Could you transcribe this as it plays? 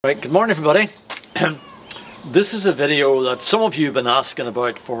Right, good morning everybody. This is a video that some of you have been asking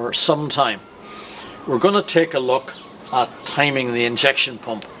about for some time. We're going to take a look at timing the injection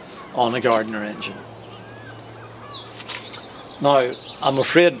pump on a Gardner engine. Now, I'm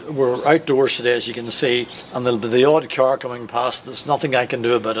afraid we're outdoors today, as you can see, and there'll be the odd car coming past. There's nothing I can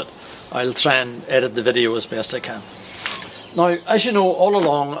do about it. I'll try and edit the video as best I can. Now, as you know, all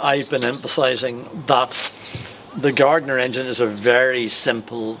along I've been emphasizing that the Gardner engine is a very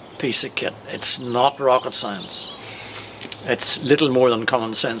simple piece of kit. It's not rocket science. It's little more than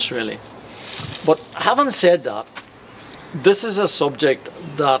common sense, really. But having said that, this is a subject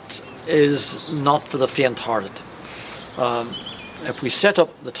that is not for the faint-hearted. If we set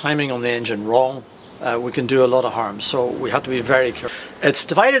up the timing on the engine wrong, we can do a lot of harm. So we have to be very careful. It's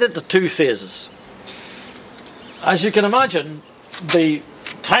divided into two phases. As you can imagine, the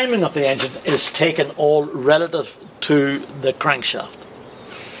timing of the engine is taken all relative to the crankshaft.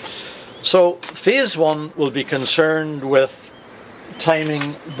 So phase one will be concerned with timing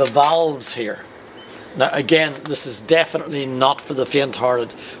the valves here. Now again, this is definitely not for the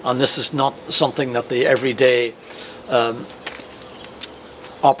faint-hearted, and this is not something that the everyday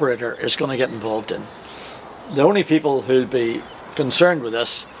operator is going to get involved in. The only people who'll be concerned with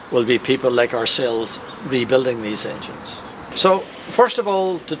this will be people like ourselves rebuilding these engines. So first of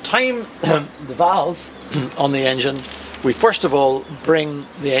all, to time the valves on the engine, we first of all bring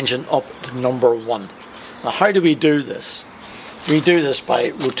the engine up to number one. Now how do we do this? We do this by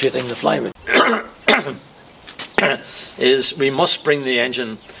rotating the flywheel. We must bring the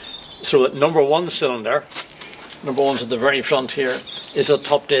engine so that number one cylinder, number one's at the very front here, is at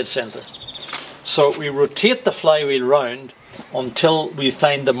top dead center. So we rotate the flywheel round until we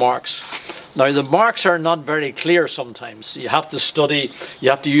find the marks. Now the marks are not very clear sometimes. You have to study, you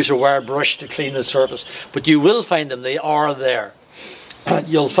have to use a wire brush to clean the surface, but you will find them, they are there.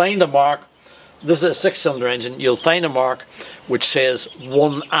 You'll find a mark, this is a 6-cylinder engine, you'll find a mark which says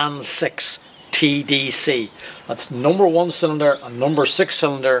 1 and 6 TDC. That's number 1 cylinder and number 6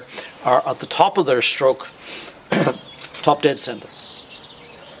 cylinder are at the top of their stroke, top dead center.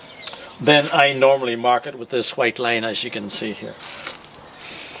 Then I normally mark it with this white line, as you can see here.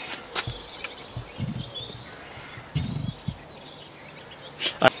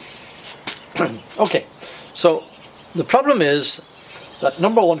 Okay, so the problem is that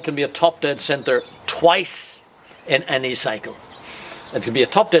number one can be a top dead center twice in any cycle. It can be a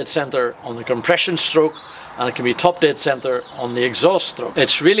top dead center on the compression stroke, and it can be top dead center on the exhaust stroke.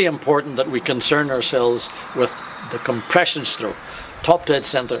 It's really important that we concern ourselves with the compression stroke. Top dead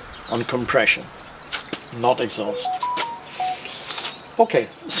center on compression, not exhaust. Okay,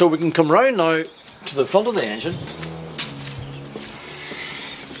 so we can come round now to the front of the engine.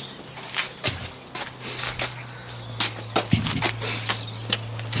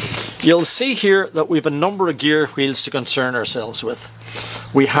 You'll see here that we have a number of gear wheels to concern ourselves with.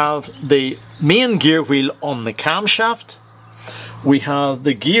 We have the main gear wheel on the camshaft. We have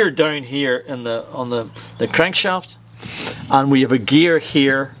the gear down here on the crankshaft, and we have a gear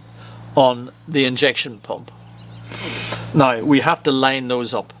here on the injection pump. Now we have to line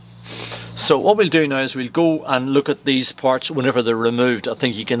those up. So what we'll do now is we'll go and look at these parts whenever they're removed. I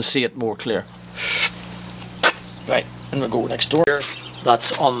think you can see it more clear. Right, and we'll go next door.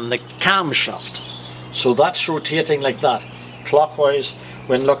 That's on the camshaft. So that's rotating like that, clockwise,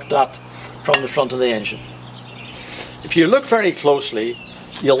 when looked at from the front of the engine. If you look very closely,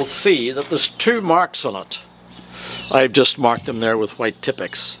 you'll see that there's two marks on it. I've just marked them there with white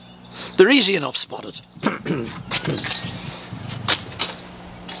Tipp-Ex. They're easy enough spotted. And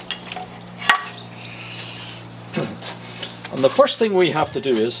the first thing we have to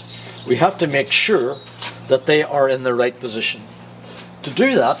do is we have to make sure that they are in the right position. To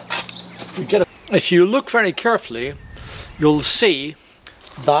do that, if you look very carefully, you'll see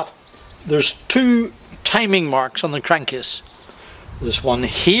that there's two timing marks on the crankcase. There's one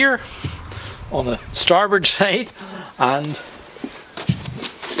here on the starboard side, and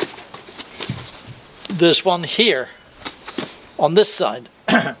there's one here on this side.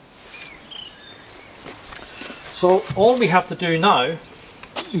 So all we have to do now,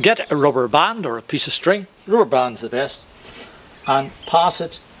 get a rubber band or a piece of string, rubber band's the best, and pass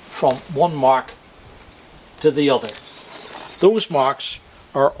it from one mark to the other. Those marks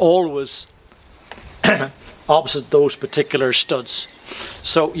are always opposite those particular studs.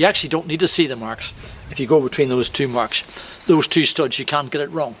 So you actually don't need to see the marks. If you go between those two marks, those two studs, you can't get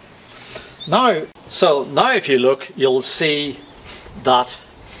it wrong. Now if you look, you'll see that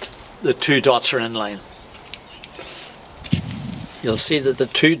the two dots are in line. You'll see that the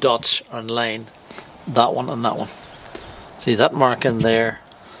two dots are in line, that one and that one. See that mark in there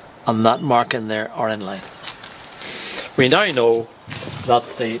and that marking there are in line. We now know that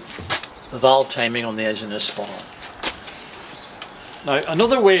the valve timing on the engine is spot on. Now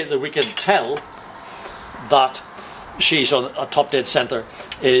another way that we can tell that she's on a top dead centre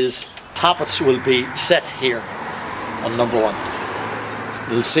is tappets will be set here on number 1.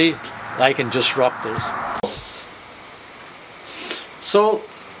 You'll see I can just rock those. So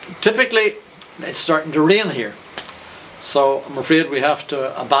typically it's starting to rain here, so I'm afraid we have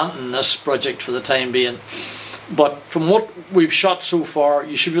to abandon this project for the time being. But from what we've shot so far,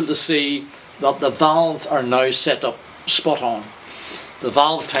 you should be able to see that the valves are now set up spot on. The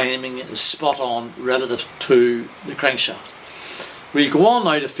valve timing is spot on relative to the crankshaft. We go on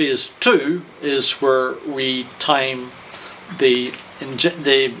now to phase 2, is where we time the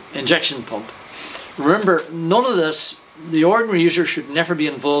injection pump. Remember, none of this, the ordinary user should never be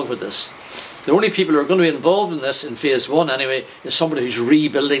involved with this. The only people who are going to be involved in this in phase 1 anyway is somebody who's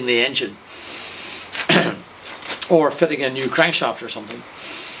rebuilding the engine or fitting a new crankshaft or something.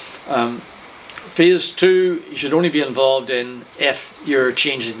 Phase 2 you should only be involved in if you're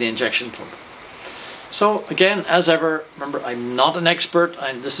changing the injection pump. So again, as ever, remember, I'm not an expert,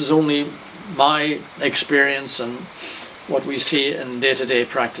 and this is only my experience and what we see in day-to-day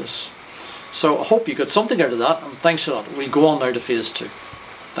practice. So I hope you got something out of that, and thanks a lot. We'll go on now to phase 2.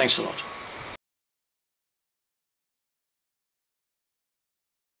 Thanks a lot.